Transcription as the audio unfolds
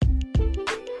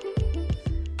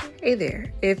Hey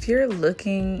there. If you're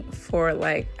looking for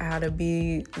how to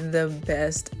be the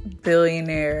best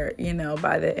billionaire,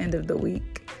 by the end of the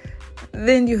week,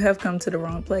 then you have come to the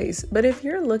wrong place. But if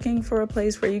you're looking for a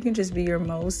place where you can just be your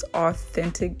most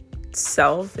authentic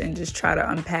self and just try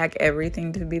to unpack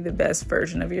everything to be the best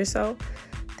version of yourself,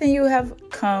 then you have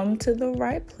come to the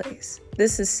right place.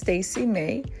 This is Stacey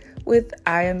May with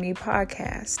I Am Me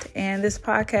podcast. And this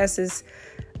podcast is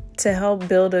to help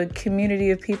build a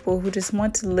community of people who just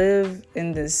want to live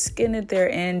in the skin that they're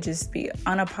in, just be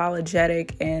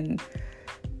unapologetic and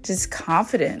just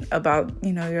confident about,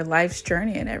 your life's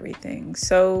journey and everything.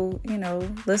 So,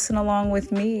 listen along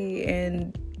with me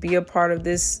and be a part of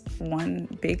this one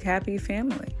big happy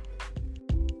family.